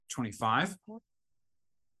25.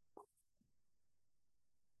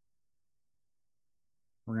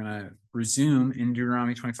 We're going to resume in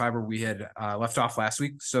Deuteronomy 25 where we had left off last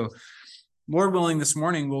week. So, Lord willing, this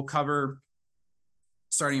morning we'll cover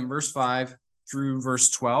starting in verse 5 through verse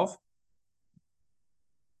 12.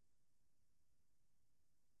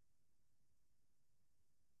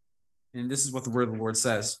 And this is what the word of the Lord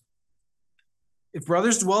says. If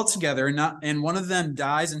brothers dwell together and one of them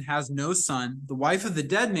dies and has no son, the wife of the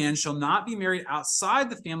dead man shall not be married outside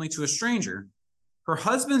the family to a stranger. Her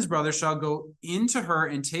husband's brother shall go into her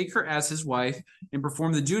and take her as his wife and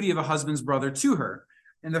perform the duty of a husband's brother to her.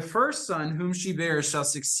 And the first son whom she bears shall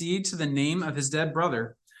succeed to the name of his dead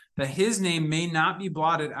brother, that his name may not be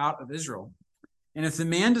blotted out of Israel. And if the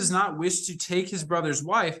man does not wish to take his brother's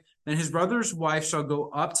wife, then his brother's wife shall go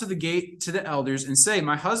up to the gate to the elders and say,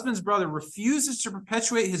 my husband's brother refuses to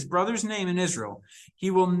perpetuate his brother's name in Israel.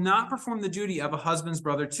 He will not perform the duty of a husband's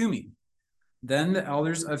brother to me. Then the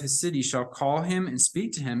elders of his city shall call him and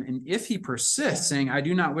speak to him. And if he persists, saying, I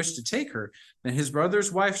do not wish to take her, then his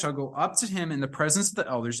brother's wife shall go up to him in the presence of the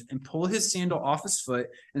elders and pull his sandal off his foot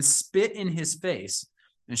and spit in his face.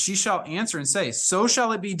 And she shall answer and say, so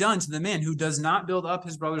shall it be done to the man who does not build up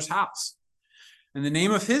his brother's house. And the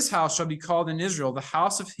name of his house shall be called in Israel, the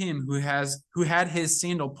house of him who had his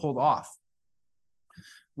sandal pulled off.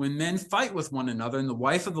 When men fight with one another, and the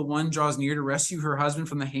wife of the one draws near to rescue her husband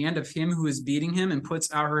from the hand of him who is beating him, and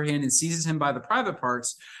puts out her hand and seizes him by the private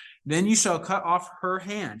parts, then you shall cut off her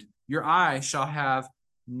hand. Your eye shall have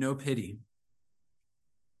no pity.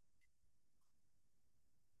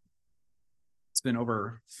 It's been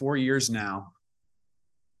over 4 years now.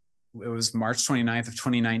 It was March 29th of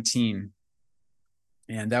 2019.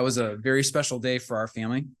 And that was a very special day for our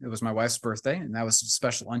family. It was my wife's birthday, and that was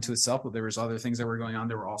special unto itself, but there was other things that were going on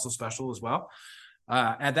that were also special as well.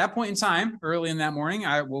 At that point in time, early in that morning,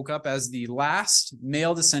 I woke up as the last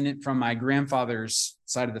male descendant from my grandfather's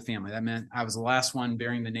side of the family. That meant I was the last one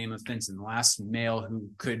bearing the name of Finton, the last male who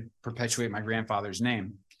could perpetuate my grandfather's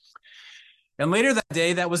name. And later that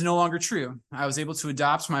day, that was no longer true. I was able to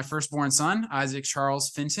adopt my firstborn son, Isaac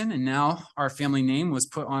Charles Finton, and now our family name was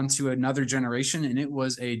put onto another generation, and it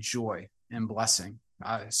was a joy and blessing.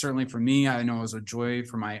 Certainly for me, I know it was a joy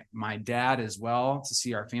for my dad as well to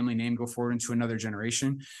see our family name go forward into another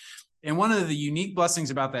generation. And one of the unique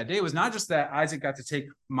blessings about that day was not just that Isaac got to take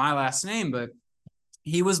my last name, but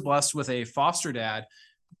he was blessed with a foster dad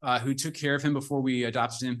who took care of him before we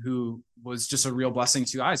adopted him, who was just a real blessing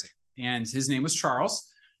to Isaac. And his name was Charles.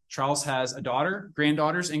 Charles has a daughter,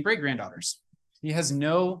 granddaughters, and great-granddaughters. He has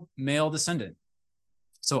no male descendant.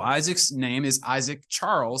 So Isaac's name is Isaac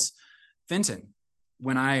Charles Finton.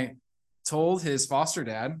 When I told his foster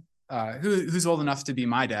dad, who's old enough to be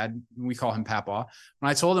my dad, we call him Papa, when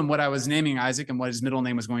I told him what I was naming Isaac and what his middle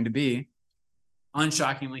name was going to be,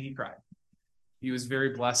 unshockingly, he cried. He was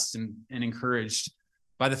very blessed and encouraged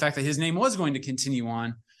by the fact that his name was going to continue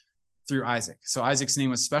on through Isaac. So Isaac's name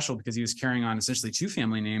was special because he was carrying on essentially two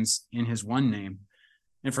family names in his one name.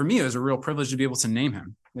 And for me, it was a real privilege to be able to name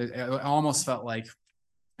him. It almost felt like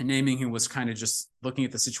naming him was kind of just looking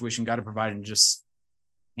at the situation God had provided and just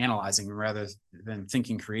analyzing rather than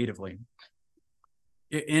thinking creatively.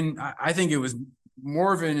 And I think it was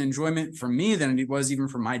more of an enjoyment for me than it was even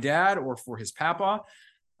for my dad or for his papa,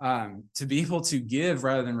 to be able to give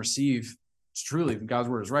rather than receive. It's truly, God's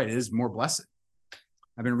word is right. It is more blessed.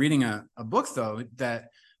 I've been reading a book, though, that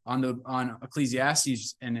on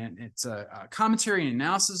Ecclesiastes, and it's a commentary and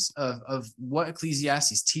analysis of what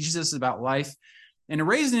Ecclesiastes teaches us about life. And it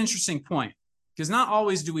raised an interesting point, because not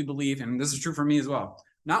always do we believe, and this is true for me as well,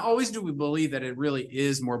 not always do we believe that it really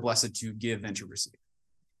is more blessed to give than to receive.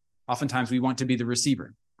 Oftentimes we want to be the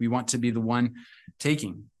receiver. We want to be the one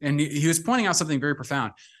taking. And he was pointing out something very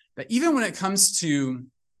profound, that even when it comes to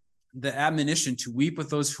the admonition to weep with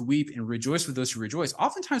those who weep and rejoice with those who rejoice,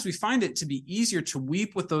 oftentimes we find it to be easier to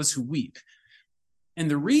weep with those who weep. And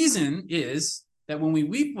the reason is that when we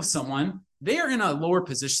weep with someone, they are in a lower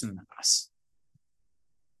position than us.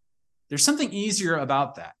 There's something easier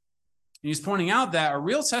about that. And he's pointing out that a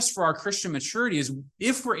real test for our Christian maturity is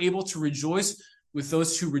if we're able to rejoice with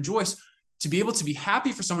those who rejoice, to be able to be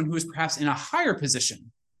happy for someone who is perhaps in a higher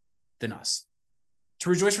position than us, to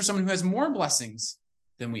rejoice for someone who has more blessings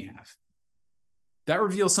than we have. That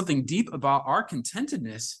reveals something deep about our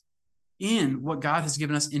contentedness in what God has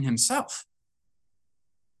given us in himself.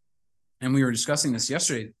 And we were discussing this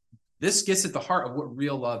yesterday. This gets at the heart of what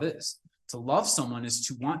real love is. To love someone is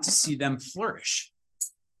to want to see them flourish,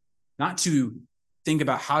 not to think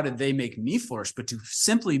about how did they make me flourish, but to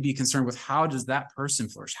simply be concerned with how does that person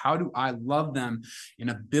flourish? How do I love them in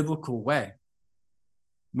a biblical way?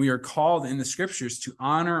 We are called in the scriptures to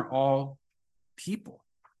honor all people.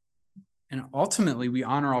 And ultimately, we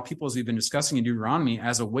honor all people, as we've been discussing in Deuteronomy,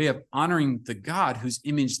 as a way of honoring the God whose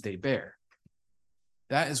image they bear.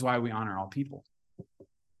 That is why we honor all people.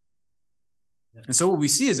 And so what we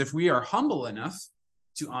see is if we are humble enough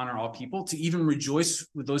to honor all people, to even rejoice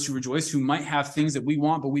with those who rejoice, who might have things that we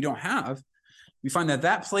want but we don't have, we find that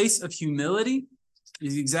that place of humility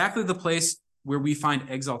is exactly the place where we find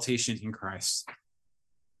exaltation in Christ.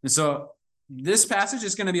 And so this passage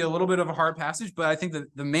is going to be a little bit of a hard passage, but I think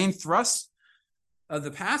that the main thrust of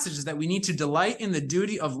the passage is that we need to delight in the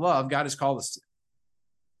duty of love God has called us to.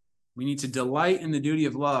 We need to delight in the duty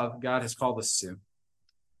of love God has called us to.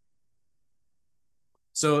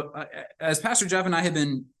 So as Pastor Jeff and I have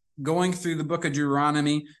been going through the book of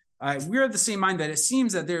Deuteronomy, we're of the same mind that it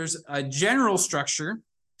seems that there's a general structure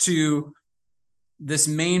to this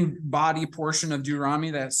main body portion of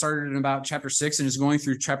Deuteronomy that started in about chapter 6 and is going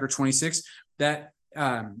through chapter 26 that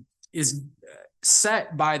is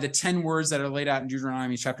set by the 10 words that are laid out in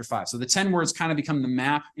Deuteronomy chapter 5. So the 10 words kind of become the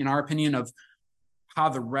map, in our opinion, of how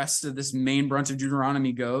the rest of this main branch of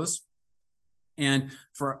Deuteronomy goes. And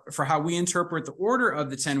for how we interpret the order of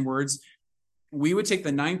the 10 words, we would take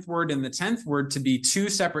the 9th word and the 10th word to be two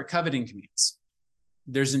separate coveting commands.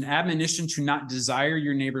 There's an admonition to not desire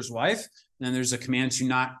your neighbor's wife. And then there's a command to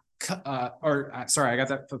not, I got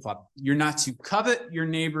that flip-flop. You're not to covet your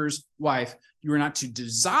neighbor's wife. You are not to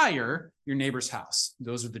desire your neighbor's house.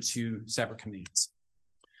 Those are the two separate commands.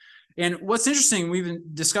 And what's interesting, we've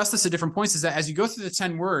discussed this at different points, is that as you go through the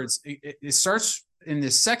 10 words, it starts in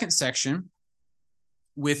this second section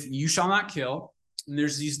with you shall not kill. And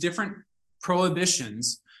there's these different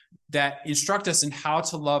prohibitions that instruct us in how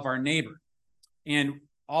to love our neighbor. And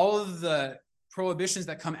all of the prohibitions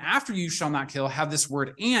that come after you shall not kill have this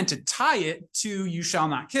word and to tie it to you shall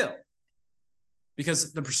not kill.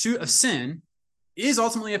 Because the pursuit of sin is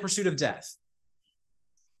ultimately a pursuit of death.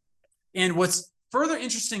 And what's further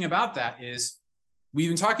interesting about that is we've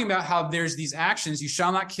been talking about how there's these actions: you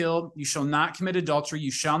shall not kill, you shall not commit adultery,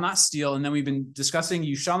 you shall not steal, and then we've been discussing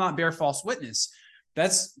you shall not bear false witness.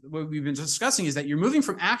 That's what we've been discussing, is that you're moving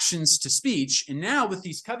from actions to speech, and now with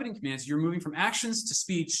these coveting commands, you're moving from actions to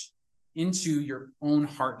speech into your own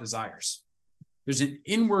heart desires. There's an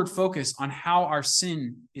inward focus on how our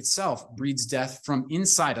sin itself breeds death from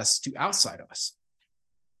inside us to outside of us.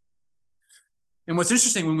 And what's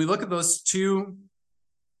interesting, when we look at those two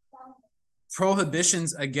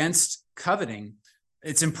prohibitions against coveting,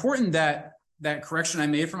 it's important that that correction I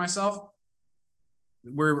made for myself,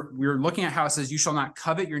 we're looking at how it says you shall not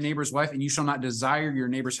covet your neighbor's wife and you shall not desire your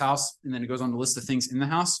neighbor's house, and then it goes on to list the things in the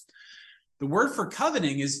house. The word for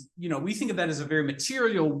coveting is, we think of that as a very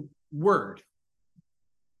material word.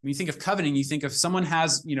 When you think of coveting, you think of someone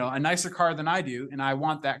has, a nicer car than I do, and I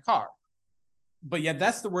want that car. But yet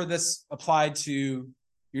that's the word that's applied to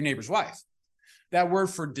your neighbor's wife. That word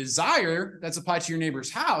for desire that's applied to your neighbor's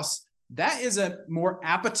house, that is a more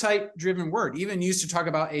appetite-driven word, even used to talk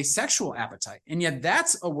about a sexual appetite. And yet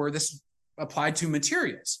that's a word that's applied to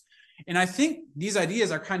materials. And I think these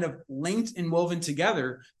ideas are kind of linked and woven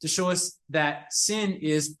together to show us that sin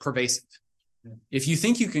is pervasive. If you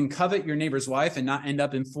think you can covet your neighbor's wife and not end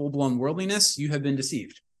up in full-blown worldliness, you have been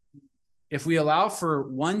deceived. If we allow for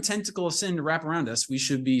one tentacle of sin to wrap around us, we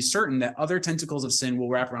should be certain that other tentacles of sin will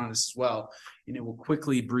wrap around us as well, and it will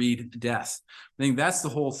quickly breed death. I think that's the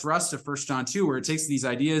whole thrust of 1 John 2, where it takes these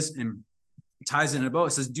ideas and ties it in a bow.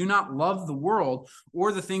 It says, do not love the world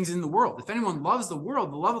or the things in the world. If anyone loves the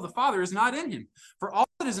world, the love of the Father is not in him. For all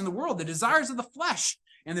that is in the world, the desires of the flesh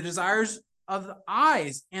and the desires of the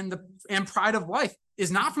eyes and pride of life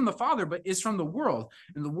is not from the Father, but is from the world.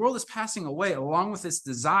 And the world is passing away along with its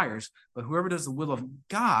desires, but whoever does the will of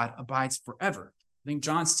God abides forever. I think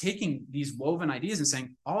John's taking these woven ideas and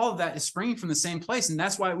saying all of that is springing from the same place, and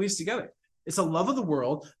that's why it weaves together. It's a love of the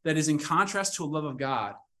world that is in contrast to a love of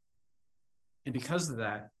God. And because of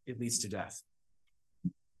that, it leads to death.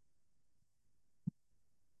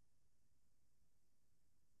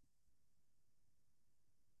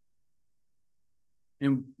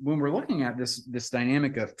 And when we're looking at this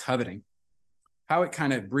dynamic of coveting, how it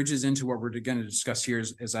kind of bridges into what we're going to discuss here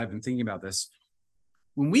as I've been thinking about this.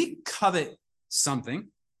 When we covet something,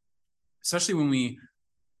 especially when we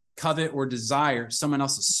covet or desire someone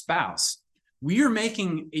else's spouse, we are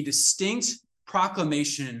making a distinct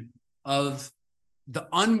proclamation of the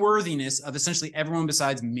unworthiness of essentially everyone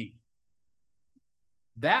besides me.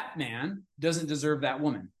 That man doesn't deserve that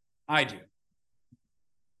woman. I do.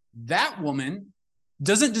 That woman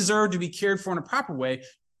doesn't deserve to be cared for in a proper way.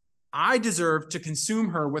 I deserve to consume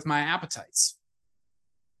her with my appetites.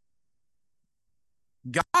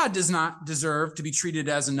 God does not deserve to be treated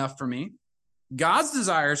as enough for me. God's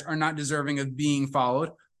desires are not deserving of being followed.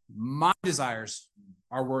 My desires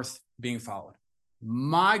are worth being followed.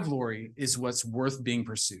 My glory is what's worth being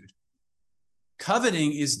pursued.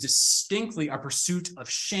 Coveting is distinctly a pursuit of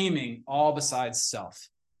shaming all besides self.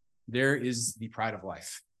 There is the pride of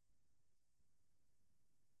life.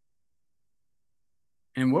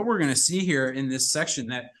 And what we're going to see here in this section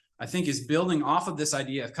that I think is building off of this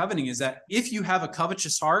idea of coveting is that if you have a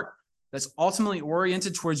covetous heart that's ultimately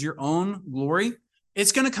oriented towards your own glory,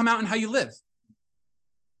 it's going to come out in how you live.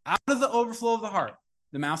 Out of the overflow of the heart,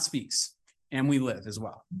 the mouth speaks, and we live as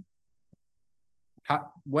well.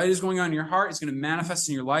 What is going on in your heart is going to manifest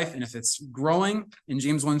in your life, and if it's growing in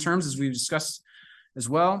James 1 terms, as we've discussed as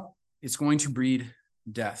well, it's going to breed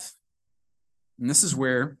death. And this is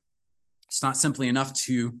where it's not simply enough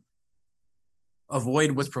to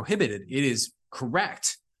avoid what's prohibited. It is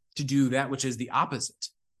correct to do that which is the opposite,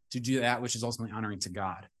 to do that which is ultimately honoring to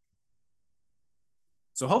God.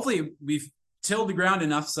 So hopefully we've tilled the ground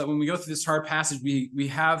enough so that when we go through this hard passage, we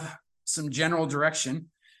have some general direction.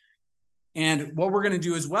 And what we're going to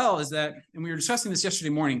do as well is that, and we were discussing this yesterday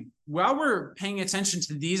morning, while we're paying attention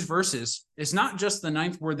to these verses, it's not just the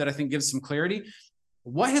 9th word that I think gives some clarity.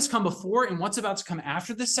 What has come before and what's about to come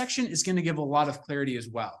after this section is going to give a lot of clarity as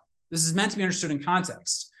well. This is meant to be understood in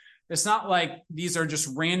context. It's not like these are just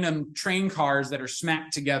random train cars that are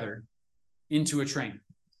smacked together into a train.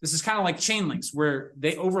 This is kind of like chain links where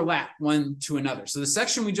they overlap one to another. So the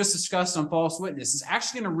section we just discussed on false witness is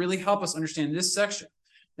actually going to really help us understand this section.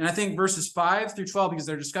 And I think verses 5 through 12, because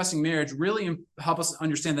they're discussing marriage, really help us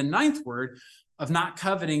understand the 9th word of not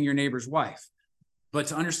coveting your neighbor's wife. But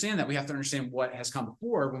to understand that, we have to understand what has come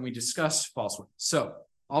before when we discuss false witness. So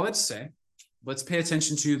all that to say, let's pay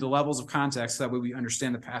attention to the levels of context. So that way we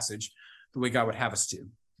understand the passage the way God would have us to.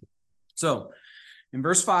 So in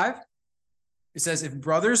verse 5, it says, if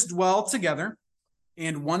brothers dwell together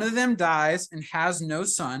and one of them dies and has no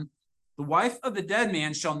son, the wife of the dead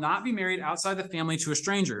man shall not be married outside the family to a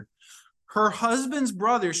stranger. Her husband's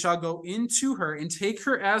brother shall go into her and take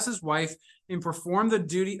her as his wife and perform the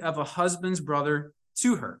duty of a husband's brother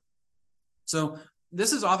to her. So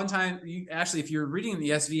this is oftentimes, actually, if you're reading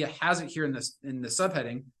the ESV, it has it here in the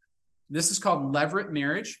subheading. This is called levirate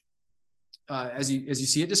marriage, as you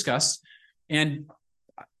see it discussed. And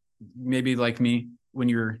maybe like me, when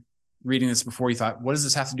you were reading this before, you thought, what does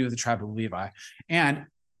this have to do with the tribe of Levi? And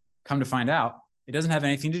come to find out, it doesn't have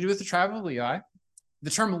anything to do with the tribe of Levi. The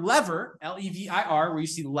term lever, L-E-V-I-R, where you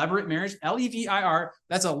see levirate marriage, L-E-V-I-R,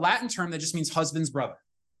 that's a Latin term that just means husband's brother.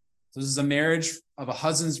 So this is a marriage of a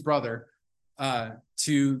husband's brother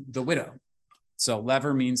to the widow. So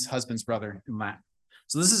lever means husband's brother in Latin.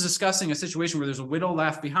 So this is discussing a situation where there's a widow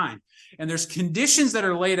left behind. And there's conditions that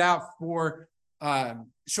are laid out for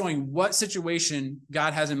showing what situation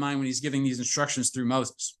God has in mind when he's giving these instructions through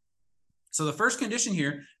Moses. So the first condition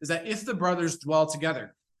here is that if the brothers dwell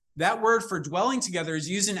together. That word for dwelling together is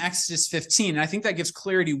used in Exodus 15, and I think that gives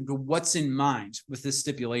clarity to what's in mind with this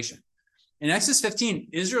stipulation. In Exodus 15,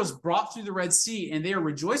 Israel's brought through the Red Sea, and they are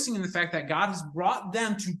rejoicing in the fact that God has brought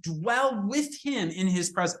them to dwell with him in his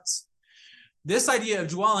presence. This idea of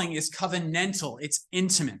dwelling is covenantal. It's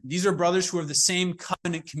intimate. These are brothers who are of the same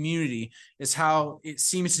covenant community, is how it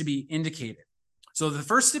seems to be indicated. So the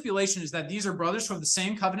first stipulation is that these are brothers who have the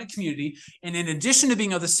same covenant community. And in addition to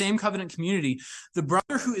being of the same covenant community, the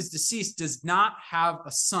brother who is deceased does not have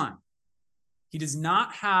a son. He does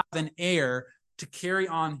not have an heir to carry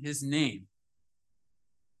on his name.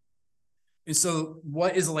 And so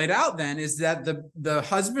what is laid out then is that the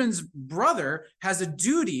husband's brother has a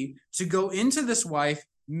duty to go into this wife,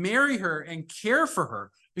 marry her, and care for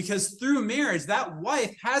her. Because through marriage, that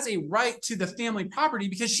wife has a right to the family property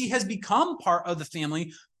because she has become part of the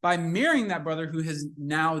family by marrying that brother who has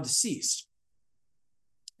now deceased.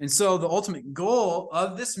 And so the ultimate goal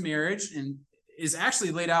of this marriage is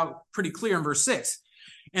actually laid out pretty clear in verse 6.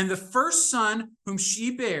 And the first son whom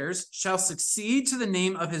she bears shall succeed to the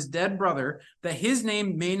name of his dead brother, that his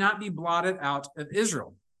name may not be blotted out of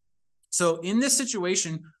Israel. So in this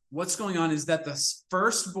situation, what's going on is that the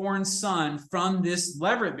firstborn son from this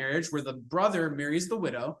levirate marriage, where the brother marries the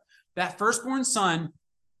widow, that firstborn son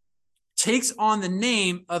takes on the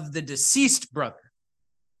name of the deceased brother.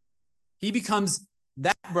 He becomes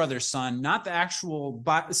that brother's son, not the actual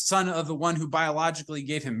son of the one who biologically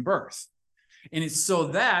gave him birth. And it's so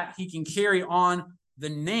that he can carry on the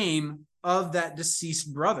name of that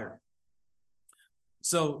deceased brother.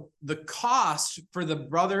 So the cost for the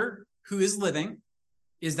brother who is living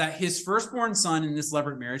is that his firstborn son in this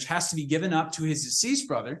levirate marriage has to be given up to his deceased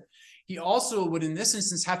brother. he also would, in this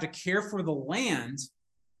instance, have to care for the land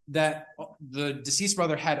that the deceased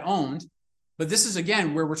brother had owned. But this is,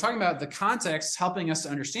 again, where we're talking about the context helping us to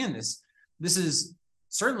understand this. This is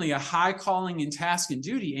certainly a high calling and task and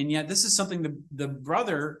duty, and yet this is something the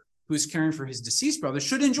brother who is caring for his deceased brother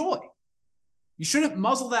should enjoy. You shouldn't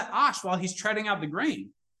muzzle that ox while he's treading out the grain.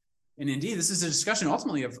 And indeed, this is a discussion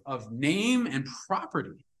ultimately of name and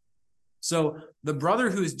property. So the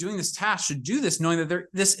brother who is doing this task should do this knowing that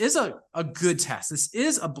this is a good task. This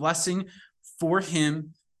is a blessing for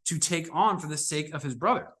him to take on for the sake of his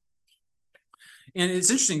brother. And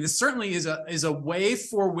it's interesting. This certainly is a way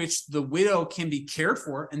for which the widow can be cared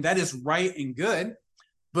for, and that is right and good.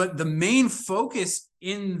 But the main focus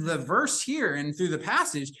in the verse here and through the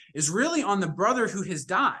passage is really on the brother who has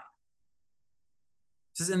died.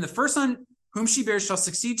 It says, and the first son whom she bears shall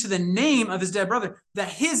succeed to the name of his dead brother, that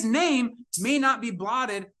his name may not be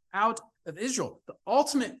blotted out of Israel. The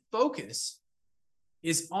ultimate focus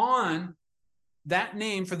is on that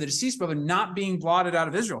name for the deceased brother not being blotted out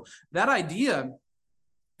of Israel. That idea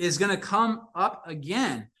is going to come up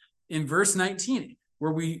again in verse 19,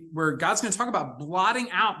 where God's going to talk about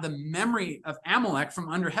blotting out the memory of Amalek from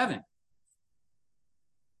under heaven.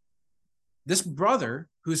 This brother,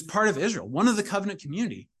 who is part of Israel, one of the covenant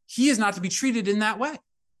community, he is not to be treated in that way.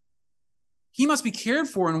 He must be cared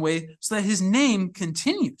for in a way so that his name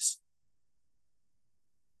continues.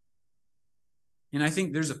 And I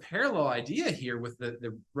think there's a parallel idea here with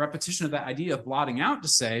the repetition of that idea of blotting out to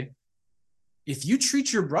say, if you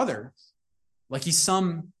treat your brother like he's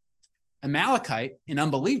some Amalekite, an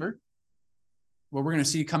unbeliever, what we're going to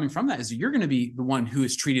see coming from that is you're going to be the one who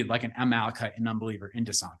is treated like an Amalekite, an unbeliever, and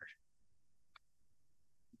dishonored.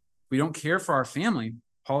 If we don't care for our family,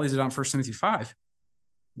 Paul lays it out in 1 Timothy 5,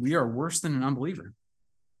 we are worse than an unbeliever.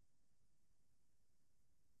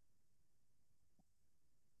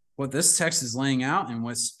 What this text is laying out and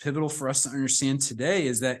what's pivotal for us to understand today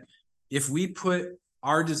is that if we put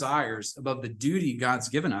our desires above the duty God's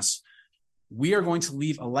given us, we are going to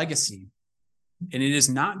leave a legacy, and it is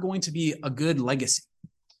not going to be a good legacy.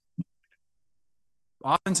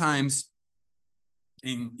 Oftentimes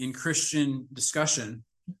in Christian discussion,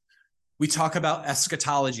 we talk about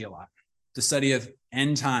eschatology a lot, the study of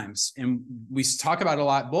end times. And we talk about it a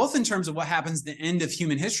lot, both in terms of what happens at the end of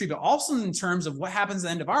human history, but also in terms of what happens at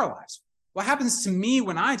the end of our lives. What happens to me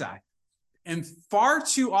when I die? And far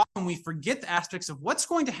too often we forget the aspects of what's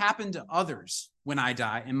going to happen to others when I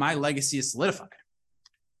die and my legacy is solidified,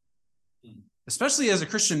 especially as a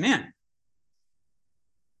Christian man.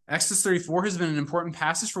 Exodus 34 has been an important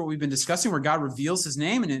passage for what we've been discussing, where God reveals his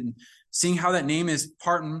name, and in seeing how that name is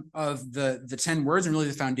part of the 10 words and really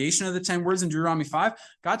the foundation of the 10 words in Deuteronomy 5,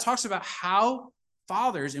 God talks about how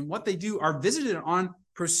fathers and what they do are visited on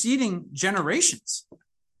preceding generations.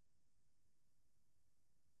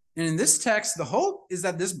 And in this text, the hope is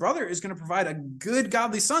that this brother is going to provide a good,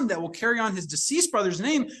 godly son that will carry on his deceased brother's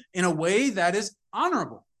name in a way that is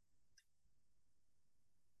honorable.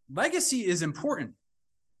 Legacy is important.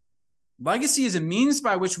 Legacy is a means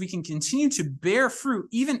by which we can continue to bear fruit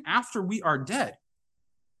even after we are dead.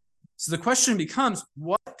 So the question becomes,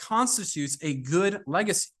 what constitutes a good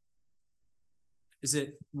legacy? Is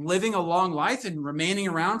it living a long life and remaining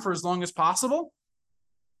around for as long as possible?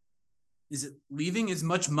 Is it leaving as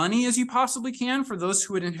much money as you possibly can for those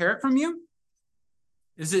who would inherit from you?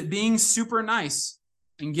 Is it being super nice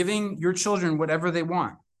and giving your children whatever they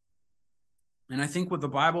want? And I think what the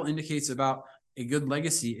Bible indicates about a good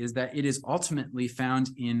legacy is that it is ultimately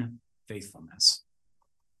found in faithfulness.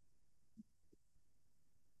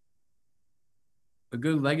 A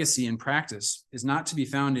good legacy in practice is not to be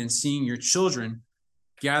found in seeing your children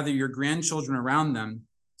gather your grandchildren around them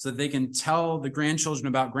so that they can tell the grandchildren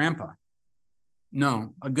about grandpa.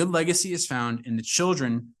 No, a good legacy is found in the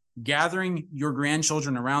children gathering your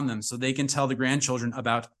grandchildren around them so they can tell the grandchildren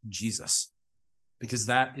about Jesus, because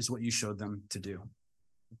that is what you showed them to do.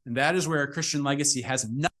 And that is where a Christian legacy has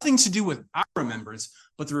nothing to do with our remembrance,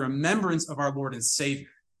 but the remembrance of our Lord and Savior.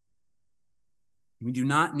 We do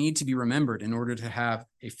not need to be remembered in order to have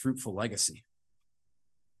a fruitful legacy.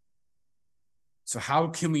 So how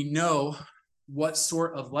can we know what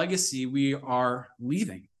sort of legacy we are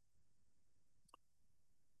leaving?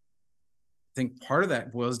 I think part of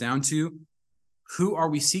that boils down to, who are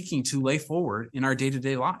we seeking to lay forward in our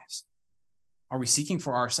day-to-day lives? Are we seeking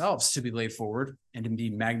for ourselves to be laid forward and to be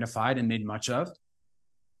magnified and made much of?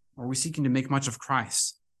 Or are we seeking to make much of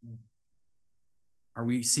Christ? Are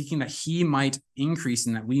we seeking that he might increase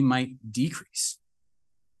and that we might decrease?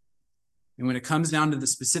 And when it comes down to the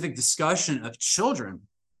specific discussion of children,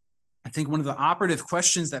 I think one of the operative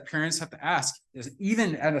questions that parents have to ask is,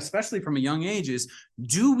 even and especially from a young age, is,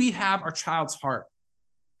 do we have our child's heart?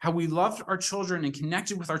 Have we loved our children and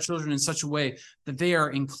connected with our children in such a way that they are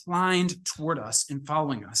inclined toward us and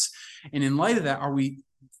following us? And in light of that, are we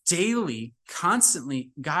daily, constantly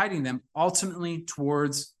guiding them ultimately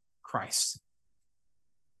towards Christ?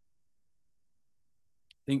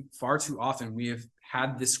 I think far too often we have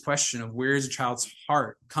had this question of where is a child's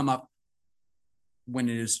heart come up when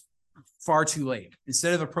it is far too late.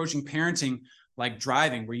 Instead of approaching parenting like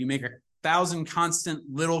driving, where you make 1,000 constant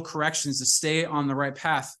little corrections to stay on the right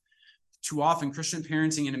path, too often Christian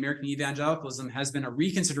parenting and American evangelicalism has been a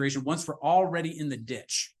reconsideration once we're already in the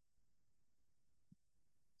ditch.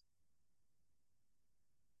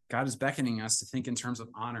 God is beckoning us to think in terms of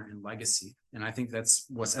honor and legacy. And I think that's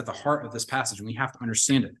what's at the heart of this passage, and we have to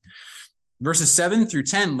understand it. Verses 7 through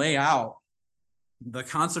 10 lay out the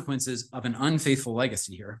consequences of an unfaithful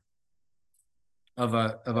legacy here, of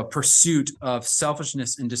a pursuit of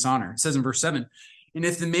selfishness and dishonor. It says in verse 7, and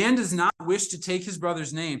if the man does not wish to take his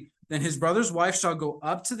brother's name, then his brother's wife shall go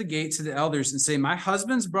up to the gate to the elders and say, my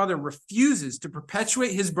husband's brother refuses to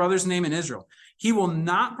perpetuate his brother's name in Israel. He will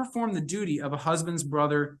not perform the duty of a husband's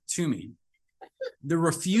brother to me. The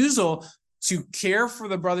refusal to care for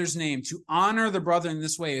the brother's name, to honor the brother in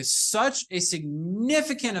this way, is such a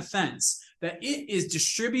significant offense that it is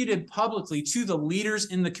distributed publicly to the leaders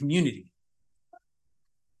in the community.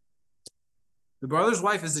 The brother's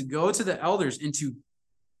wife is to go to the elders and to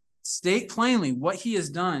state plainly what he has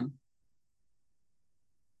done,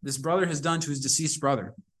 this brother has done to his deceased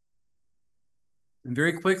brother. And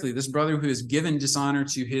very quickly, this brother who has given dishonor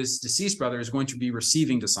to his deceased brother is going to be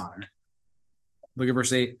receiving dishonor. Look at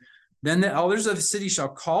verse 8. Then the elders of the city shall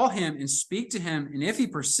call him and speak to him. And if he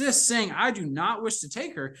persists, saying, I do not wish to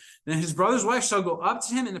take her, then his brother's wife shall go up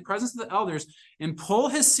to him in the presence of the elders and pull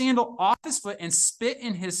his sandal off his foot and spit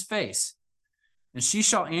in his face. And she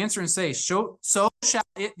shall answer and say, so shall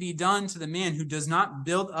it be done to the man who does not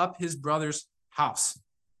build up his brother's house.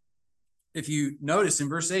 If you notice in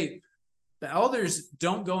verse 8, the elders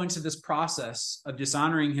don't go into this process of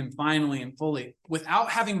dishonoring him finally and fully without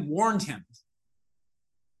having warned him.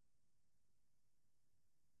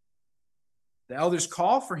 The elders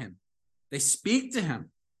call for him. They speak to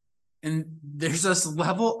him. And there's this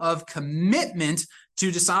level of commitment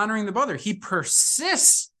to dishonoring the brother. He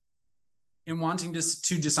persists in wanting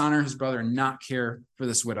to dishonor his brother and not care for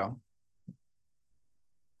this widow.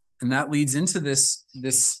 And that leads into this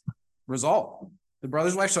result. The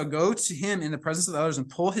brother's wife shall go to him in the presence of the others and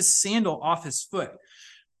pull his sandal off his foot.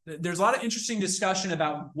 There's a lot of interesting discussion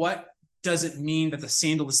about what does it mean that the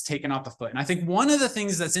sandal is taken off the foot. And I think one of the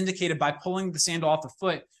things that's indicated by pulling the sandal off the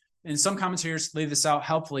foot, and some commentators lay this out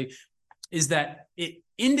helpfully, is that it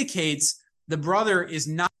indicates the brother is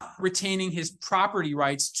not retaining his property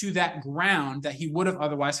rights to that ground that he would have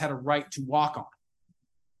otherwise had a right to walk on.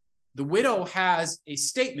 The widow has a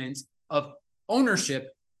statement of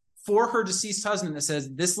ownership for her deceased husband that says,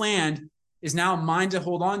 this land is now mine to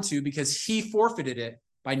hold on to because he forfeited it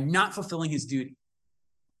by not fulfilling his duty.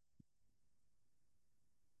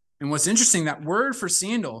 And what's interesting, that word for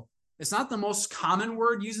sandal, it's not the most common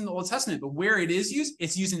word used in the Old Testament, but where it is used,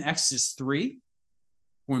 it's used in Exodus 3,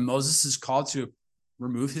 when Moses is called to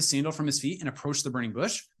remove his sandal from his feet and approach the burning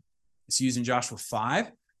bush. It's used in Joshua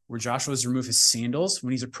 5, where Joshua is to remove his sandals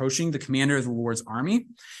when he's approaching the commander of the Lord's army.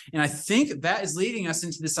 And I think that is leading us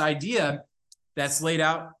into this idea that's laid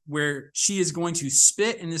out where she is going to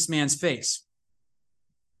spit in this man's face.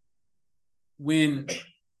 When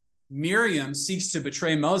Miriam seeks to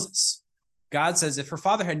betray Moses, God says if her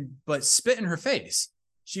father had but spit in her face,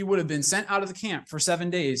 she would have been sent out of the camp for 7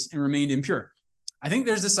 days and remained impure. I think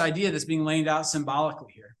there's this idea that's being laid out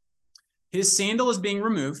symbolically here. His sandal is being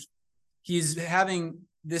removed. He's having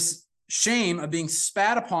this shame of being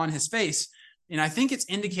spat upon his face. And I think it's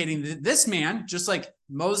indicating that this man, just like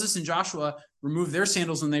Moses and Joshua removed their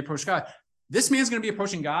sandals when they approached God, this man's going to be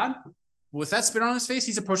approaching God. With that spit on his face,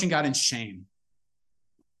 he's approaching God in shame.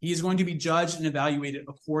 He is going to be judged and evaluated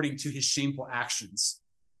according to his shameful actions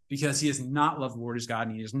because he has not loved the Lord his God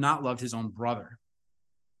and he has not loved his own brother.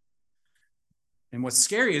 And what's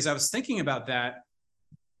scary is I was thinking about that.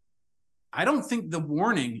 I don't think the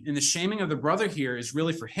warning and the shaming of the brother here is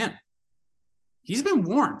really for him. He's been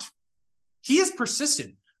warned. He has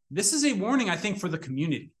persisted. This is a warning, I think, for the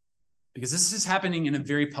community because this is happening in a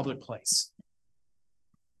very public place.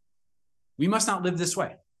 We must not live this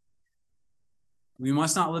way. We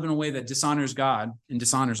must not live in a way that dishonors God and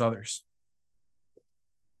dishonors others.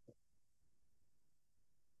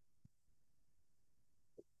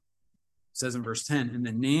 It says in verse 10, and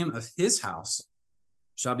the name of his house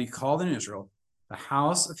shall be called in Israel the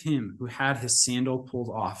house of him who had his sandal pulled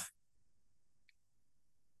off.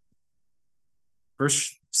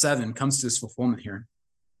 Verse 7 comes to this fulfillment here.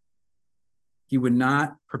 He would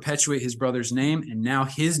not perpetuate his brother's name, and now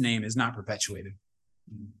his name is not perpetuated.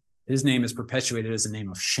 His name is perpetuated as a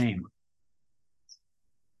name of shame.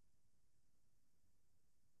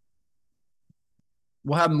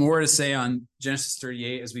 We'll have more to say on Genesis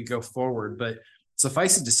 38 as we go forward, but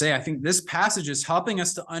suffice it to say, I think this passage is helping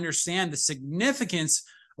us to understand the significance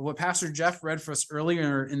of what Pastor Jeff read for us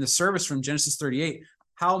earlier in the service from Genesis 38,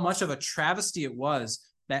 how much of a travesty it was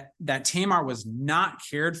that Tamar was not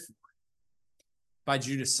cared for by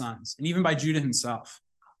Judah's sons, and even by Judah himself.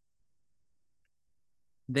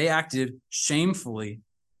 They acted shamefully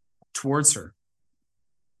towards her.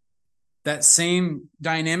 That same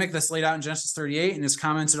dynamic that's laid out in Genesis 38 and is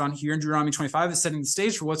commented on here in Deuteronomy 25 is setting the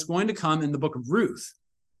stage for what's going to come in the book of Ruth.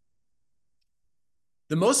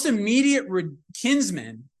 The most immediate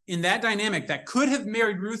kinsman in that dynamic that could have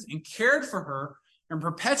married Ruth and cared for her and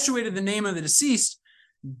perpetuated the name of the deceased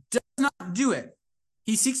does not do it.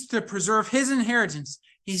 He seeks to preserve his inheritance.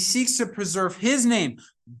 He seeks to preserve his name.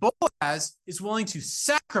 Boaz is willing to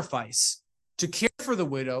sacrifice to care for the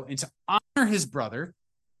widow and to honor his brother.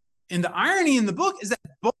 And the irony in the book is that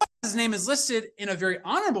Boaz's name is listed in a very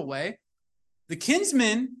honorable way. The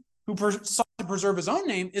kinsman who sought to preserve his own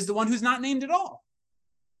name is the one who's not named at all.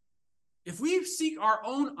 If we seek our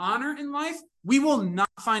own honor in life, we will not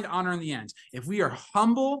find honor in the end. If we are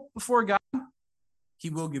humble before God, he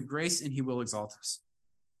will give grace and he will exalt us.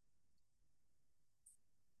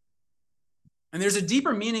 And there's a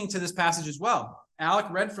deeper meaning to this passage as well. Alec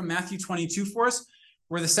read from Matthew 22 for us,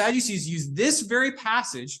 where the Sadducees use this very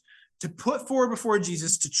passage to put forward before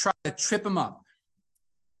Jesus to try to trip him up.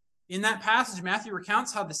 In that passage, Matthew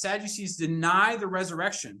recounts how the Sadducees deny the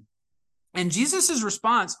resurrection. And Jesus'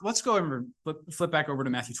 response, let's go over, flip back over to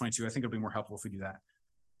Matthew 22. I think it'll be more helpful if we do that.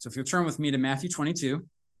 So if you'll turn with me to Matthew 22.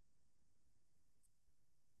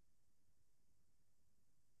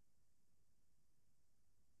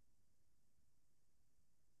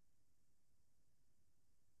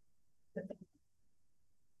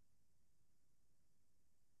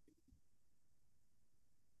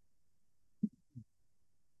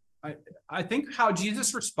 I think how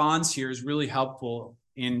Jesus responds here is really helpful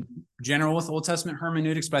in general with Old Testament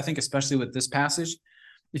hermeneutics, but I think especially with this passage.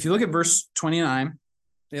 If you look at verse 29,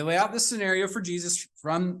 they lay out this scenario for Jesus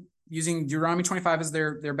from using Deuteronomy 25 as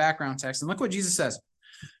their background text. And look what Jesus says.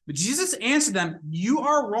 But Jesus answered them, "You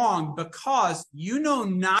are wrong because you know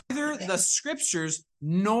neither the scriptures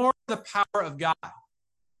nor the power of God."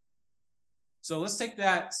 So let's take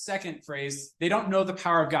that second phrase. They don't know the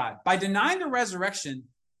power of God. By denying the resurrection,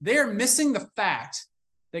 they are missing the fact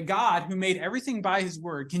that God, who made everything by his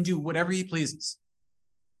word, can do whatever he pleases.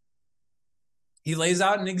 He lays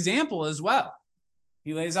out an example as well.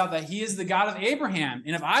 He lays out that he is the God of Abraham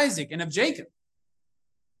and of Isaac and of Jacob.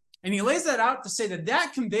 And he lays that out to say that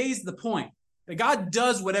that conveys the point that God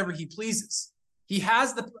does whatever he pleases. He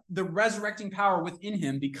has the resurrecting power within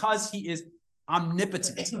him because he is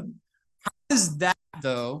omnipotent. How does that,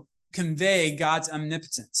 though, convey God's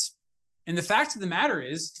omnipotence? And the fact of the matter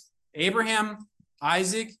is, Abraham,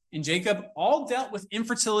 Isaac, and Jacob all dealt with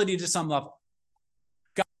infertility to some level.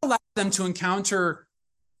 God allowed them to encounter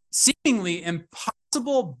seemingly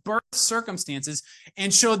impossible birth circumstances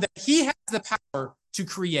and showed that he has the power to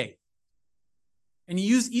create. And he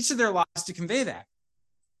used each of their lives to convey that.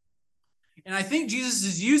 And I think Jesus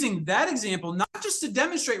is using that example not just to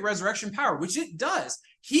demonstrate resurrection power, which it does.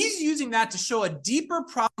 He's using that to show a deeper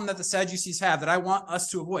problem that the Sadducees have that I want us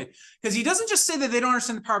to avoid. Because he doesn't just say that they don't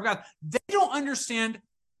understand the power of God. They don't understand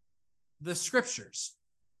the scriptures.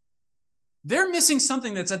 They're missing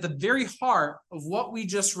something that's at the very heart of what we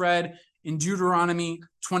just read in Deuteronomy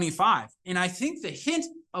 25. And I think the hint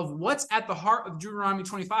of what's at the heart of Deuteronomy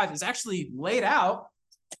 25 is actually laid out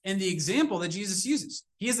in the example that Jesus uses.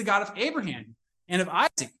 He is the God of Abraham and of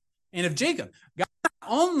Isaac and of Jacob. God not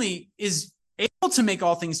only is able to make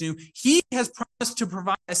all things new, he has promised to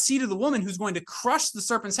provide a seed of the woman who's going to crush the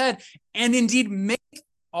serpent's head and indeed make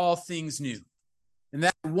all things new. And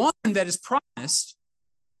that one that is promised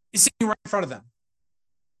is sitting right in front of them.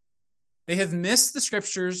 They have missed the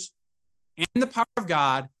scriptures and the power of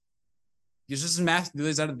God. Because just as Matthew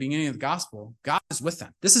lays out at the beginning of the gospel, God is with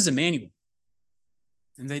them. This is Emmanuel.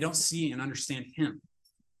 And they don't see and understand him.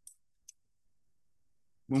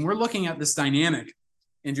 When we're looking at this dynamic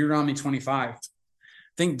in Deuteronomy 25, I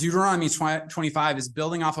think Deuteronomy 25 is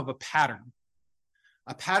building off of a pattern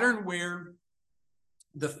where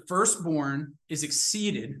the firstborn is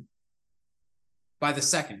exceeded by the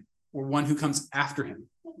second, or one who comes after him.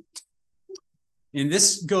 And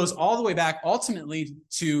this goes all the way back ultimately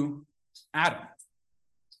to Adam.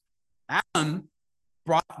 Adam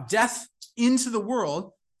brought death into the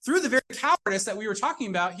world through the very cowardice that we were talking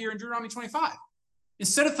about here in Deuteronomy 25.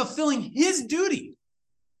 Instead of fulfilling his duty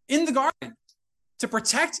in the garden to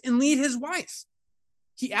protect and lead his wife,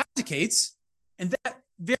 he abdicates, and that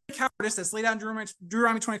very cowardice that's laid out in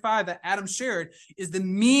Deuteronomy 25 that Adam shared is the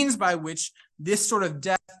means by which this sort of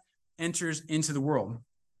death enters into the world.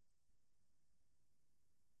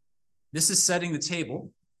 This is setting the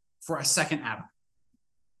table for a second Adam.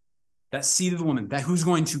 That seed of the woman, that who's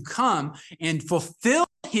going to come and fulfill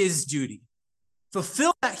his duty,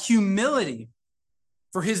 fulfill that humility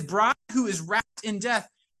for his bride who is wrapped in death.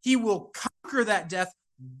 He will conquer that death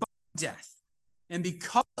by death. And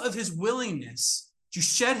because of his willingness to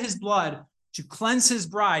shed his blood, to cleanse his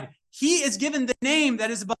bride, he is given the name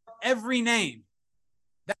that is above every name.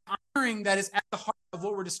 That honoring that is at the heart of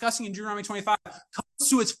what we're discussing in Deuteronomy 25 comes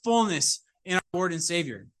to its fullness in our Lord and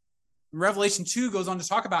Savior. Revelation 2 goes on to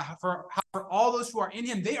talk about how for all those who are in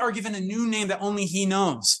him, they are given a new name that only he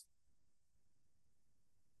knows.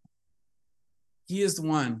 He is the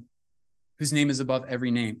one whose name is above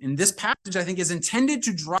every name. And this passage, I think, is intended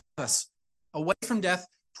to drive us away from death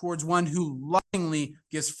towards one who lovingly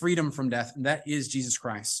gives freedom from death, and that is Jesus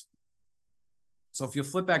Christ. So if you'll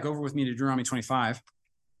flip back over with me to Deuteronomy 25.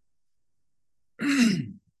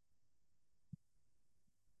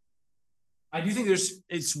 I do think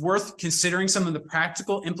it's worth considering some of the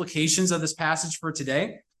practical implications of this passage for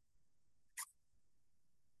today.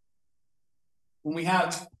 When we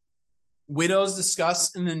have widows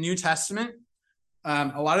discussed in the New Testament,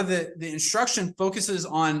 a lot of the instruction focuses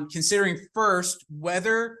on considering first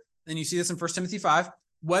whether, and you see this in 1 Timothy 5,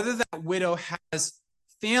 whether that widow has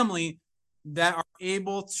family that are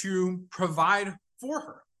able to provide for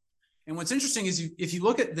her. And what's interesting is if you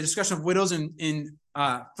look at the discussion of widows in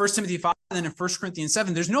 1 Timothy 5 and then in 1 Corinthians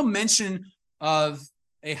 7, there's no mention of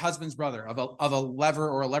a husband's brother, of a lever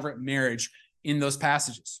or a levirate marriage in those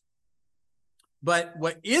passages. But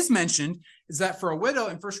what is mentioned is that for a widow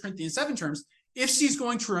in 1 Corinthians 7 terms, if she's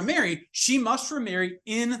going to remarry, she must remarry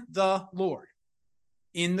in the Lord,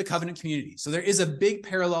 in the covenant community. So there is a big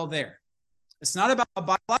parallel there. It's not about a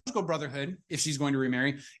biological brotherhood if she's going to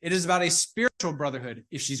remarry. It is about a spiritual brotherhood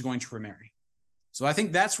if she's going to remarry. So I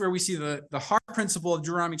think that's where we see the heart principle of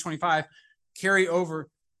Deuteronomy 25 carry over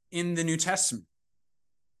in the New Testament.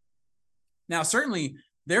 Now, certainly,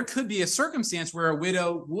 there could be a circumstance where a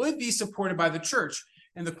widow would be supported by the church.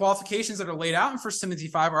 And the qualifications that are laid out in 1 Timothy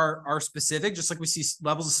 5 are specific, just like we see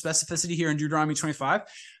levels of specificity here in Deuteronomy 25.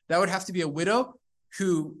 That would have to be a widow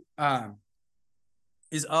who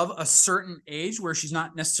is of a certain age where she's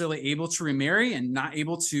not necessarily able to remarry and not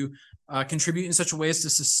able to contribute in such a way as to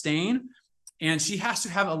sustain. And she has to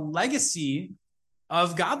have a legacy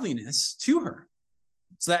of godliness to her,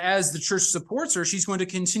 so that as the church supports her, she's going to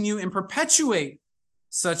continue and perpetuate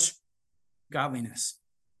such godliness.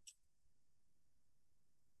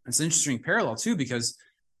 It's an interesting parallel, too, because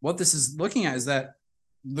what this is looking at is that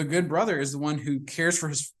the good brother is the one who cares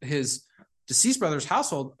for his deceased brother's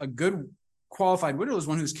household. A good qualified widow is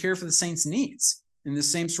one who's cared for the saints' needs in the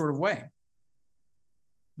same sort of way.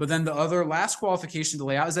 But then the other last qualification to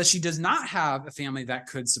lay out is that she does not have a family that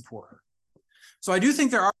could support her. So I do think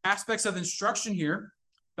there are aspects of instruction here,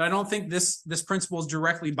 but I don't think this principle is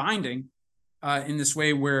directly binding in this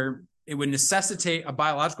way where it would necessitate a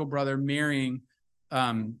biological brother marrying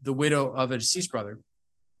the widow of a deceased brother.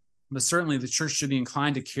 But certainly the church should be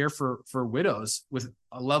inclined to care for widows with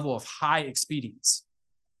a level of high expedience.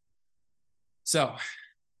 So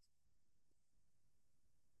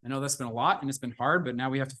I know that's been a lot and it's been hard, but now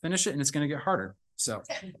we have to finish it and it's going to get harder. So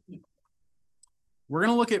we're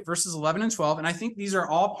going to look at verses 11 and 12. And I think these are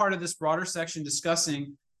all part of this broader section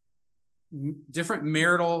discussing different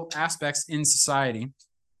marital aspects in society.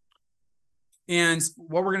 And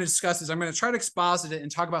what we're going to discuss is I'm going to try to exposit it and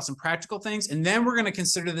talk about some practical things. And then we're going to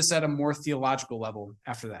consider this at a more theological level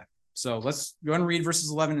after that. So let's go and read verses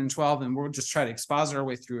 11 and 12, and we'll just try to exposit our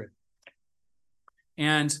way through it.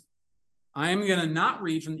 And I'm going to not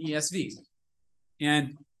read from the ESV.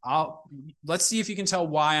 And let's see if you can tell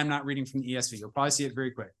why I'm not reading from the ESV. You'll probably see it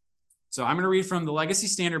very quick. So I'm going to read from the Legacy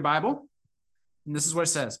Standard Bible. And this is what it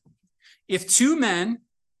says. If two men,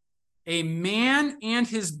 a man and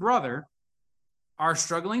his brother, are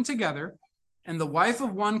struggling together, and the wife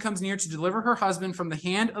of one comes near to deliver her husband from the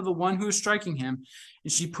hand of the one who is striking him,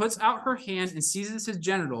 and she puts out her hand and seizes his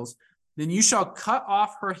genitals, then you shall cut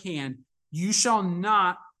off her hand. You shall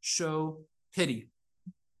not show pity.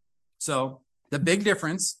 So the big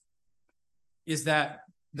difference is that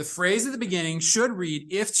the phrase at the beginning should read,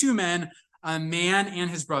 if two men, a man and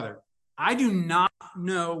his brother. I do not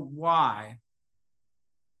know why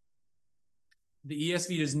the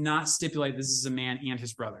ESV does not stipulate this is a man and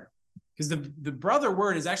his brother. Because the brother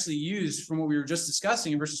word is actually used from what we were just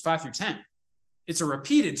discussing in verses 5 through 10. It's a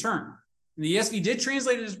repeated term. And the ESV did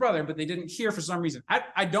translate it as brother, but they didn't here for some reason.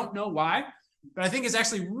 I don't know why, but I think it's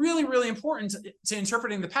actually really, really important to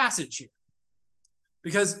interpreting the passage here.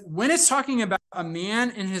 Because when it's talking about a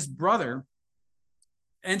man and his brother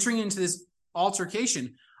entering into this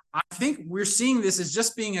altercation, I think we're seeing this as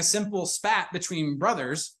just being a simple spat between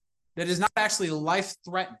brothers that is not actually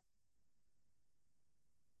life-threatening.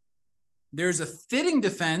 There's a fitting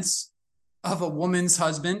defense of a woman's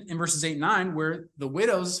husband in verses 8 and 9, where the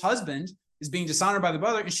widow's husband is being dishonored by the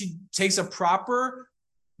brother, and she takes a proper,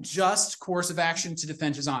 just course of action to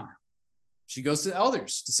defend his honor. She goes to the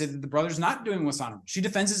elders to say that the brother's not doing what's honorable. She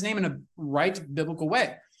defends his name in a right biblical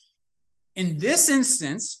way. In this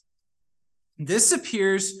instance, this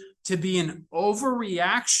appears to be an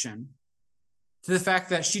overreaction to the fact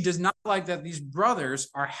that she does not like that these brothers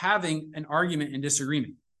are having an argument and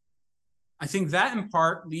disagreement. I think that in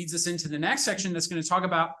part leads us into the next section that's going to talk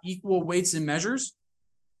about equal weights and measures.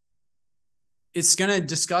 It's going to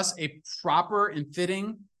discuss a proper and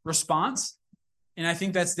fitting response. And I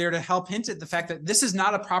think that's there to help hint at the fact that this is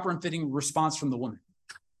not a proper and fitting response from the woman.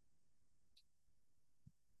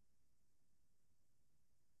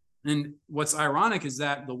 And what's ironic is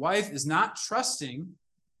that the wife is not trusting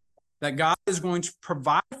that God is going to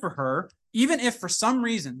provide for her, even if for some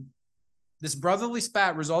reason this brotherly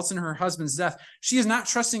spat results in her husband's death. She is not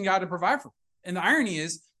trusting God to provide for her. And the irony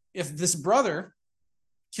is, if this brother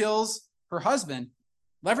kills her husband,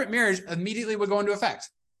 levirate marriage immediately would go into effect.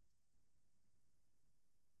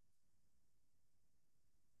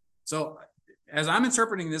 So as I'm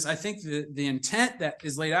interpreting this, I think the intent that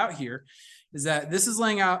is laid out here is that this is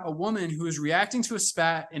laying out a woman who is reacting to a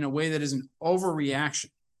spat in a way that is an overreaction.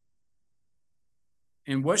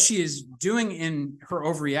 And what she is doing in her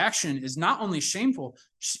overreaction is not only shameful,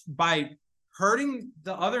 by hurting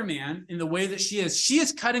the other man in the way that she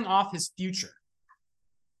is cutting off his future.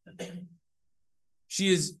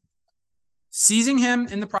 She is seizing him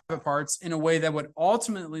in the private parts in a way that would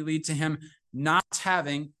ultimately lead to him not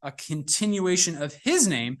having a continuation of his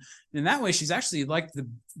name. In that way, she's actually like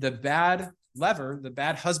the bad lever, the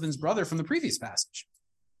bad husband's brother from the previous passage.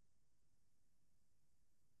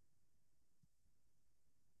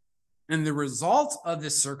 And the result of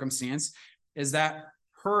this circumstance is that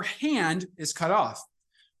her hand is cut off.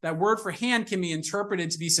 That word for hand can be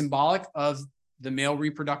interpreted to be symbolic of the male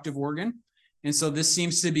reproductive organ. And so this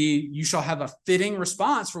seems to be, you shall have a fitting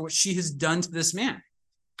response for what she has done to this man.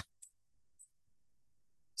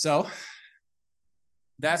 So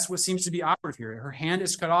that's what seems to be operative here. Her hand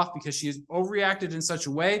is cut off because she has overreacted in such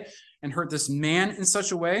a way and hurt this man in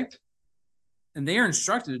such a way. And they are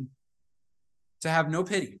instructed to have no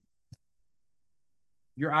pity.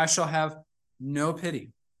 Your eyes shall have no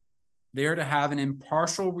pity. They are to have an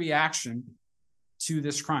impartial reaction to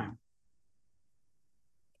this crime.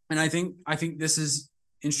 And I think this is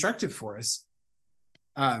instructive for us.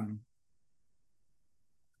 I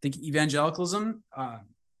think evangelicalism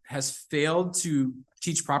has failed to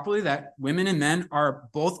teach properly that women and men are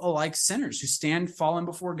both alike sinners who stand fallen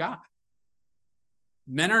before God.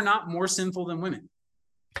 Men are not more sinful than women.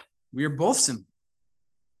 We are both sinful.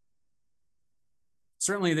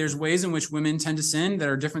 Certainly, there's ways in which women tend to sin that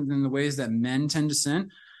are different than the ways that men tend to sin.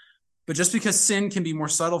 But just because sin can be more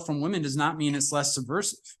subtle from women does not mean it's less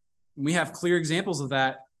subversive. And we have clear examples of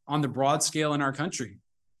that on the broad scale in our country.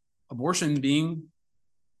 Abortion being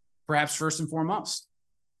perhaps first and foremost.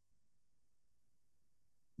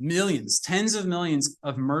 Millions, tens of millions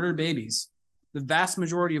of murdered babies, the vast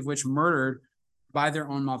majority of which murdered by their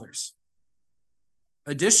own mothers.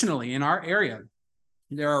 Additionally, in our area,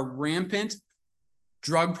 there are rampant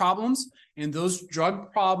drug problems, and those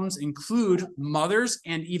drug problems include mothers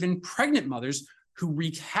and even pregnant mothers who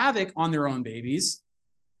wreak havoc on their own babies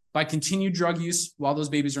by continued drug use while those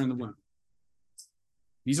babies are in the womb.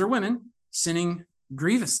 These are women sinning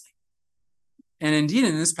grievously. And indeed,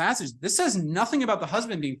 in this passage, this says nothing about the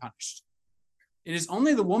husband being punished. It is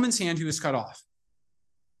only the woman's hand who is cut off.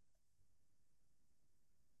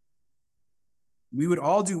 We would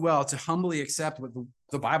all do well to humbly accept what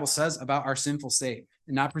the Bible says about our sinful state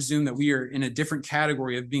and not presume that we are in a different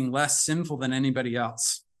category of being less sinful than anybody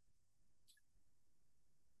else.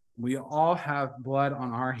 We all have blood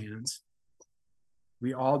on our hands.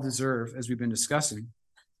 We all deserve, as we've been discussing,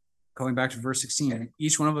 going back to verse 16,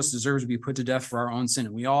 each one of us deserves to be put to death for our own sin,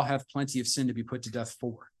 and we all have plenty of sin to be put to death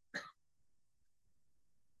for.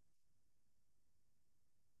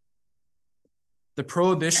 the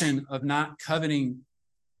prohibition of not coveting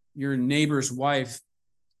your neighbor's wife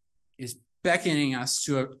is beckoning us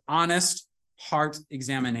to an honest heart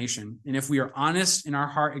examination. And if we are honest in our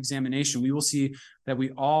heart examination, we will see that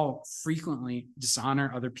we all frequently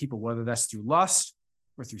dishonor other people, whether that's through lust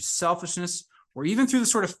or through selfishness, or even through the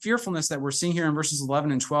sort of fearfulness that we're seeing here in verses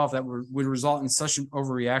 11 and 12 that would result in such an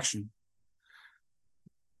overreaction.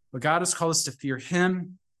 But God has called us to fear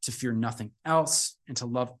him, to fear nothing else, and to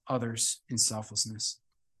love others in selflessness.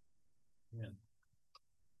 Amen.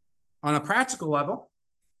 On a practical level,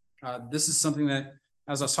 this is something that,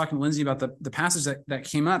 as I was talking to Lindsay about the passage that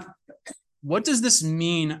came up, what does this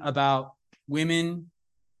mean about women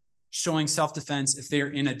showing self-defense if they are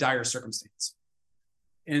in a dire circumstance?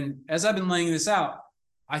 And as I've been laying this out,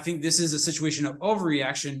 I think this is a situation of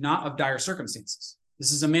overreaction, not of dire circumstances.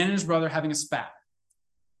 This is a man and his brother having a spat.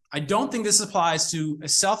 I don't think this applies to a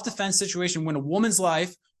self-defense situation when a woman's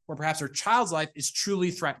life or perhaps her child's life is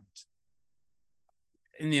truly threatened.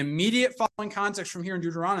 In the immediate following context from here in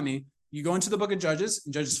Deuteronomy, you go into the book of Judges.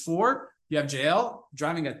 In Judges 4, you have Jael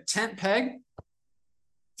driving a tent peg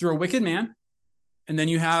through a wicked man. And then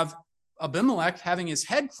you have Abimelech having his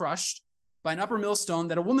head crushed by an upper millstone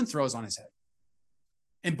that a woman throws on his head.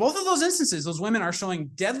 In both of those instances, those women are showing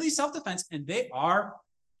deadly self-defense, and they are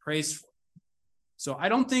praised for it. So I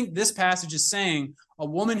don't think this passage is saying a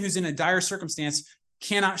woman who's in a dire circumstance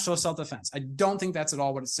cannot show self-defense. I don't think that's at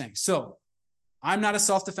all what it's saying. So I'm not a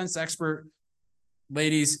self-defense expert.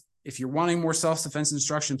 Ladies, if you're wanting more self-defense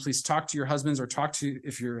instruction, please talk to your husbands, or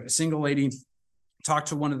if you're a single lady, talk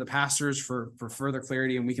to one of the pastors for further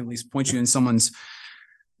clarity, and we can at least point you in someone's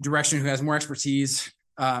direction who has more expertise.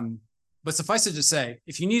 But suffice it to say,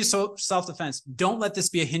 if you need self-defense, don't let this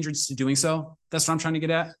be a hindrance to doing so. That's what I'm trying to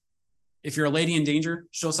get at. If you're a lady in danger,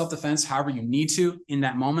 show self-defense however you need to in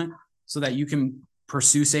that moment so that you can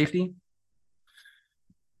pursue safety.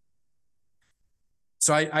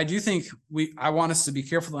 So I do think I want us to be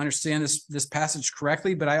careful to understand this passage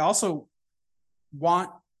correctly, but I also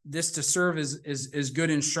want this to serve as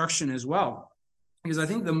good instruction as well. Because I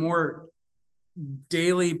think the more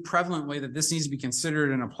daily prevalent way that this needs to be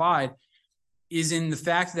considered and applied is in the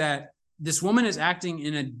fact that this woman is acting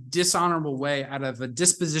in a dishonorable way out of a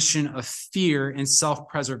disposition of fear and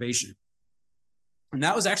self-preservation. And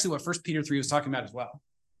that was actually what 1 Peter 3 was talking about as well.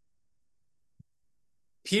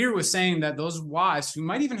 Peter was saying that those wives who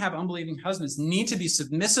might even have unbelieving husbands need to be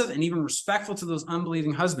submissive and even respectful to those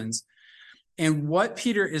unbelieving husbands. And what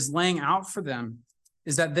Peter is laying out for them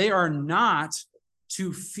is that they are not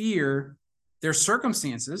to fear their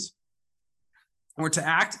circumstances or to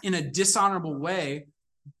act in a dishonorable way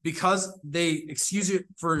because they excuse it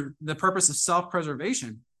for the purpose of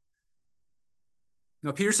self-preservation.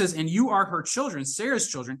 Now, Peter says, and you are her children, Sarah's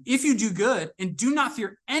children, if you do good and do not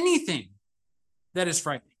fear anything that is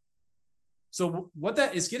frightening. So what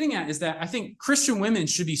that is getting at is that I think Christian women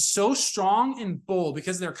should be so strong and bold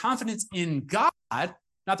because of their confidence in God,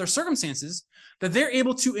 not their circumstances, that they're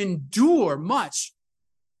able to endure much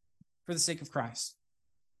for the sake of Christ.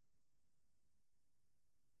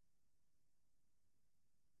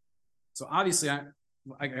 So obviously,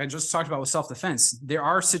 I just talked about with self-defense. There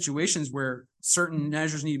are situations where certain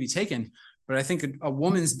measures need to be taken, but I think a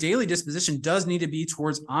woman's daily disposition does need to be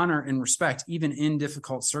towards honor and respect, even in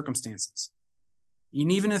difficult circumstances.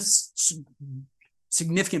 And even if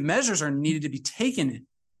significant measures are needed to be taken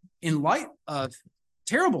in light of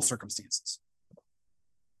terrible circumstances.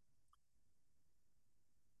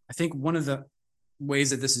 I think one of the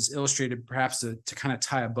ways that this is illustrated, perhaps to kind of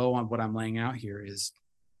tie a bow on what I'm laying out here, is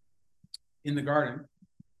in the garden,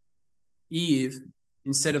 Eve,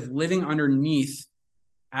 instead of living underneath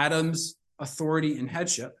Adam's authority and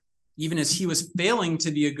headship, even as he was failing to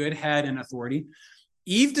be a good head and authority,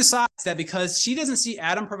 Eve decides that because she doesn't see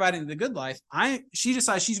Adam providing the good life, she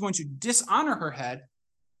decides she's going to dishonor her head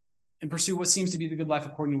and pursue what seems to be the good life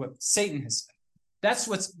according to what Satan has said.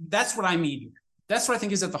 That's what I mean here. That's what I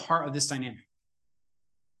think is at the heart of this dynamic.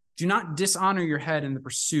 Do not dishonor your head in the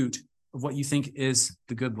pursuit of what you think is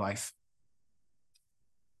the good life.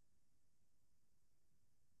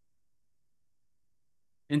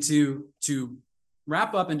 And to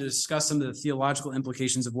wrap up and to discuss some of the theological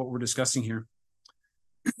implications of what we're discussing here,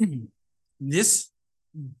 this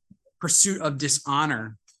pursuit of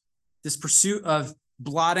dishonor, this pursuit of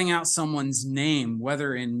blotting out someone's name,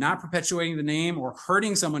 whether in not perpetuating the name or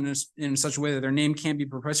hurting someone in such a way that their name can't be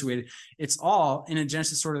perpetuated, it's all in a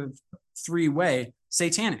Genesis sort of three-way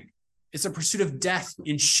satanic. It's a pursuit of death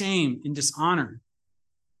and shame and dishonor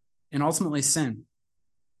and ultimately sin.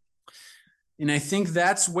 And I think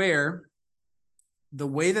that's where the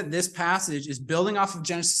way that this passage is building off of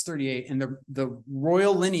Genesis 38 and the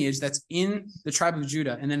royal lineage that's in the tribe of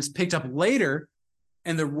Judah, and then it's picked up later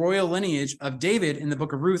in the royal lineage of David in the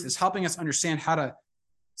book of Ruth, is helping us understand how to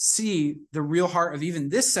see the real heart of even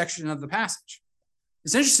this section of the passage.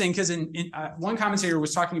 It's interesting because one commentator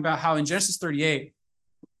was talking about how in Genesis 38,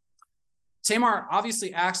 Tamar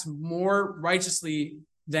obviously acts more righteously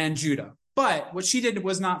than Judah, but what she did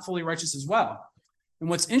was not fully righteous as well. And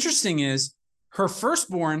what's interesting is her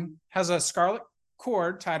firstborn has a scarlet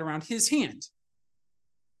cord tied around his hand,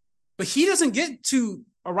 but he doesn't get to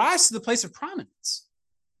arise to the place of prominence.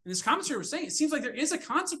 And this commentator was saying, it seems like there is a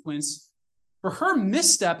consequence for her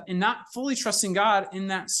misstep in not fully trusting God in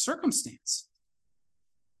that circumstance.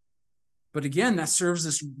 But again, that serves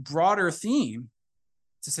this broader theme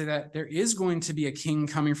to say that there is going to be a king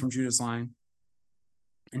coming from Judah's line,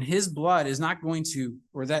 and his blood is not going to,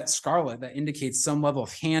 or that scarlet that indicates some level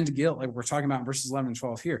of hand guilt, like we're talking about in verses 11 and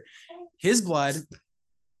 12 here. His blood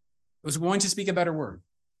was going to speak a better word.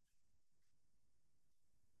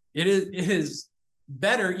 It is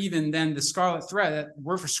better even than the scarlet thread. That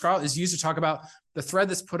word for scarlet is used to talk about the thread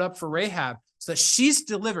that's put up for Rahab so that she's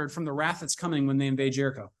delivered from the wrath that's coming when they invade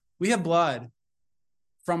Jericho. We have blood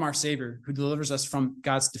from our Savior who delivers us from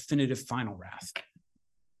God's definitive final wrath.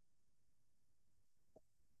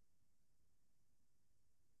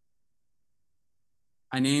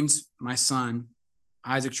 I named my son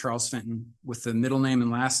Isaac Charles Finton with the middle name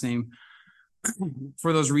and last name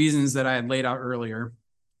for those reasons that I had laid out earlier,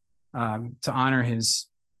 to honor his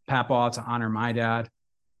papa, to honor my dad.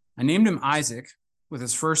 I named him Isaac with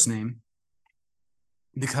his first name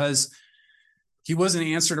because he was an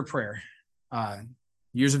answer to prayer.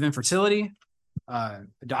 Years of infertility,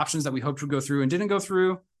 adoptions that we hoped would go through and didn't go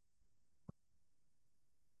through.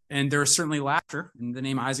 And there was certainly laughter, and the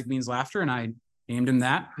name Isaac means laughter, and I named him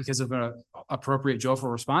that because of an appropriate joyful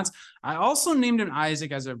response. I also named him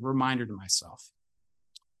Isaac as a reminder to myself.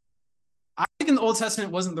 Isaac in the Old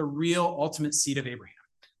Testament wasn't the real ultimate seed of Abraham,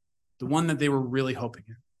 the one that they were really hoping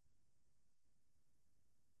in.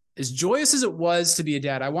 As joyous as it was to be a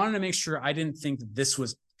dad, I wanted to make sure I didn't think that this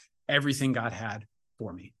was everything God had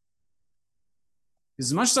for me.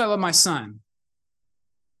 As much as I love my son,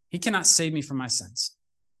 he cannot save me from my sins.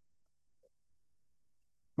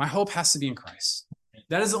 My hope has to be in Christ.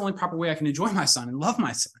 That is the only proper way I can enjoy my son and love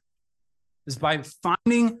my son, is by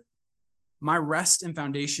finding my rest and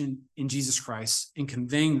foundation in Jesus Christ and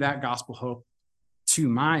conveying that gospel hope to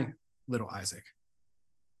my little Isaac.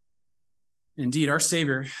 Indeed, our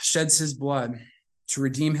Savior sheds his blood to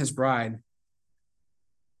redeem his bride,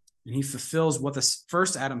 and he fulfills what the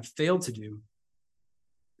first Adam failed to do.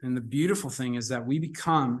 And the beautiful thing is that we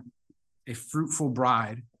become a fruitful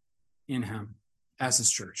bride in him as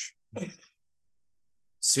his church.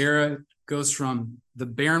 Sarah goes from the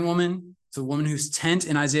barren woman to the woman whose tent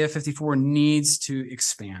in Isaiah 54 needs to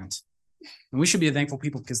expand. And we should be a thankful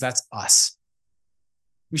people because that's us.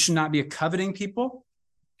 We should not be a coveting people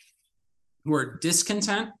who are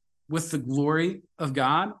discontent with the glory of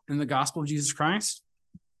God and the gospel of Jesus Christ.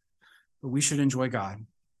 But we should enjoy God.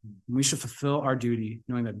 We should fulfill our duty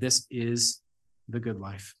knowing that this is the good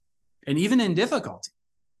life. And even in difficulty,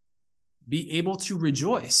 be able to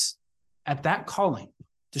rejoice at that calling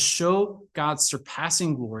to show God's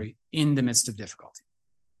surpassing glory in the midst of difficulty.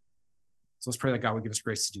 So let's pray that God would give us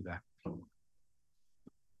grace to do that.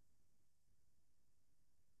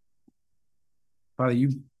 Father,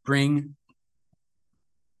 you bring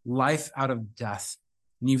life out of death,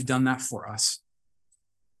 and you've done that for us.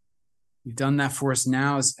 You've done that for us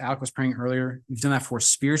now, as Alec was praying earlier. You've done that for us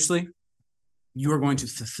spiritually. You are going to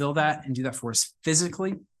fulfill that and do that for us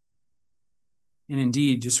physically. And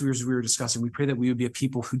indeed, just as we were discussing, we pray that we would be a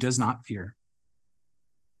people who does not fear.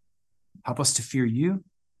 Help us to fear you.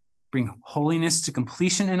 Bring holiness to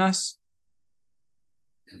completion in us.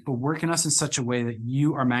 But work in us in such a way that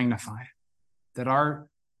you are magnified. That our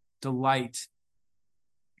delight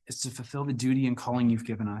is to fulfill the duty and calling you've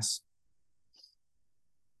given us.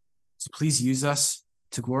 So please use us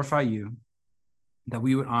to glorify you, that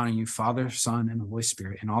we would honor you, Father, Son, and the Holy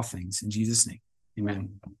Spirit in all things. In Jesus' name,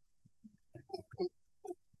 amen.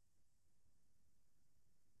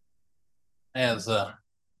 As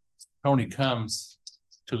Tony comes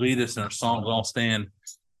to lead us in our song, "All Stand,"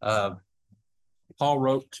 Paul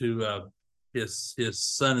wrote to his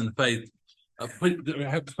son in the faith.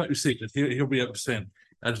 He'll be up soon.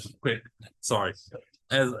 I just quick. Sorry.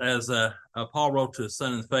 As Paul wrote to his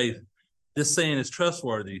son in the faith, this saying is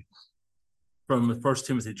trustworthy. From 1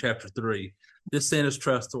 Timothy chapter 3, this saying is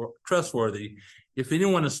trustworthy. If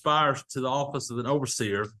anyone aspires to the office of an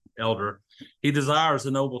overseer, elder, he desires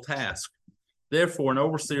a noble task. Therefore, an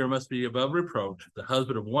overseer must be above reproach, the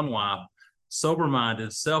husband of one wife,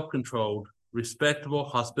 sober-minded, self-controlled, respectable,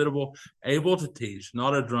 hospitable, able to teach,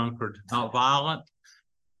 not a drunkard, not violent,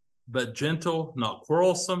 but gentle, not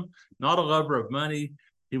quarrelsome, not a lover of money.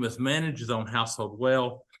 He must manage his own household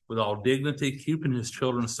well, with all dignity, keeping his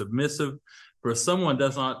children submissive. For if someone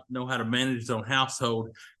does not know how to manage his own household,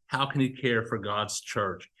 how can he care for God's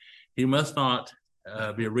church? He must not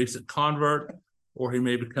be a recent convert, or he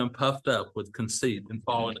may become puffed up with conceit and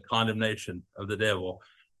fall into condemnation of the devil.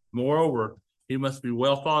 Moreover, he must be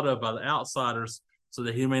well thought of by the outsiders, so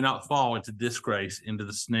that he may not fall into disgrace, into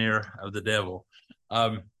the snare of the devil.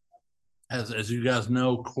 As you guys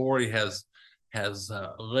know, Cory has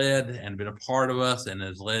led and been a part of us, and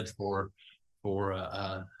has led for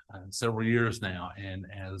several years now. And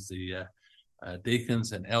as the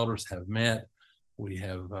deacons and elders have met, we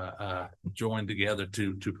have joined together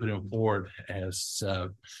to put him forward, as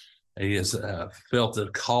he has felt a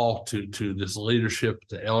call to this leadership,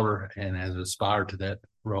 to elder, and has aspired to that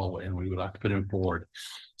role, and we would like to put him forward.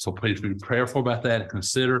 So please be prayerful about that and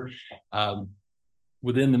consider.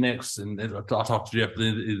 Within the next, and I'll talk to Jeff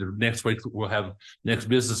either next week, we'll have next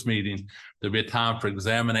business meeting. There'll be a time for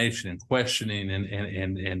examination and questioning,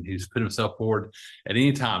 and he's put himself forward at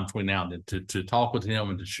any time between now and then to talk with him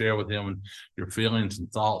and to share with him your feelings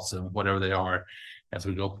and thoughts and whatever they are as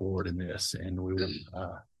we go forward in this. And we will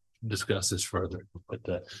discuss this further, but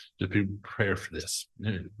just be prepared for this,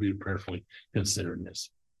 be prayerfully considering this.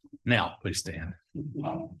 Now, please stand.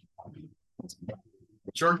 Sure.